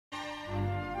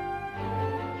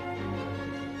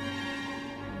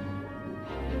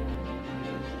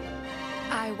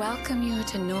I welcome you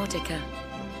to Nauticaa,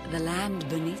 the land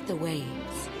beneath the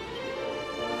waves.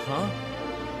 Huh?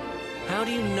 How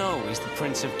do you know he's the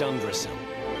Prince of Dundrasil?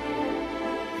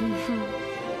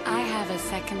 I have a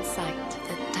second sight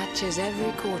that touches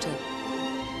every quarter.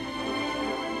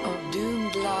 Of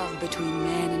doomed love between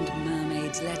men and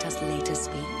mermaids, let us later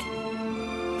speak.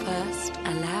 First,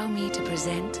 allow me to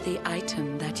present the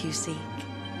item that you seek.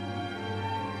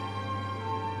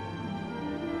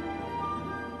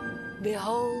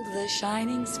 Behold the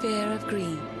shining sphere of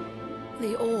green,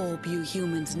 the orb you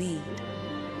humans need.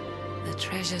 The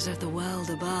treasures of the world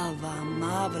above are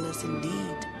marvelous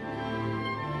indeed.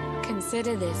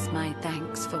 Consider this my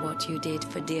thanks for what you did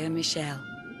for dear Michelle.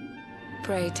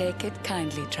 Pray take it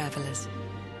kindly, travelers,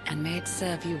 and may it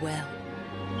serve you well.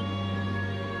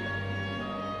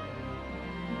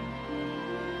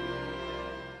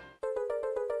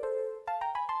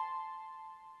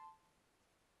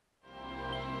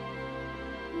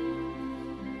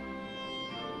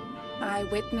 I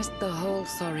witnessed the whole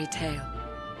sorry tale.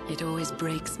 It always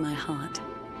breaks my heart.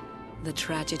 The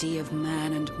tragedy of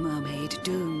man and mermaid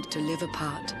doomed to live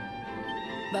apart.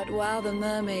 But while the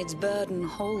mermaid's burden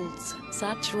holds,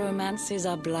 such romances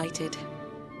are blighted,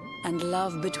 and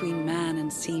love between man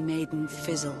and sea maiden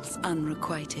fizzles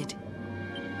unrequited.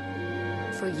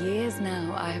 For years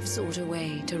now I have sought a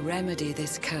way to remedy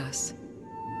this curse.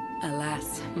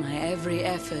 Alas, my every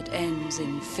effort ends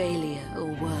in failure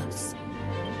or worse.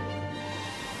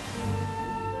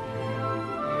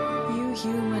 You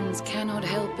humans cannot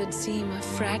help but seem a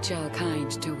fragile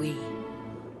kind to we,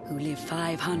 who live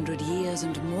 500 years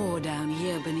and more down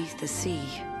here beneath the sea.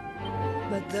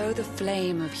 But though the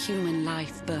flame of human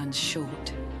life burns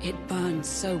short, it burns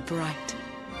so bright.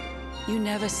 You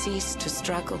never cease to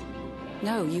struggle.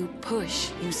 No, you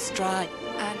push, you strive.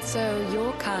 And so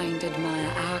your kind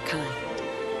admire our kind,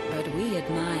 but we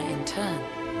admire in turn.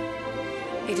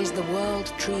 It is the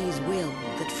world tree's will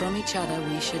that from each other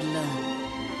we should learn.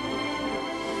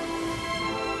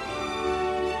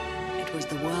 It was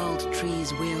the world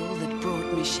tree's will that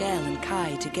brought Michelle and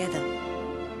Kai together.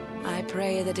 I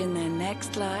pray that in their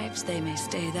next lives they may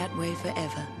stay that way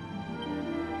forever.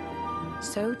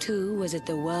 So too was it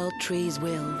the world tree's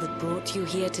will that brought you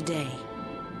here today.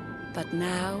 But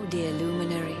now, dear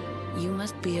luminary, you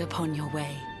must be upon your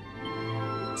way.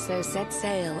 So set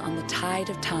sail on the tide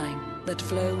of time that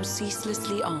flows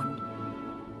ceaselessly on.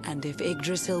 And if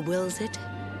Yggdrasil wills it,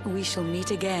 we shall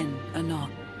meet again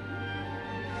anon.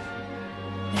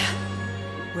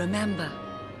 Remember,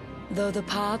 though the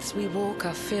paths we walk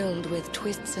are filled with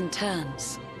twists and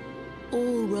turns,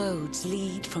 all roads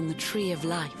lead from the tree of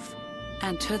life,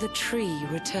 and to the tree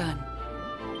return.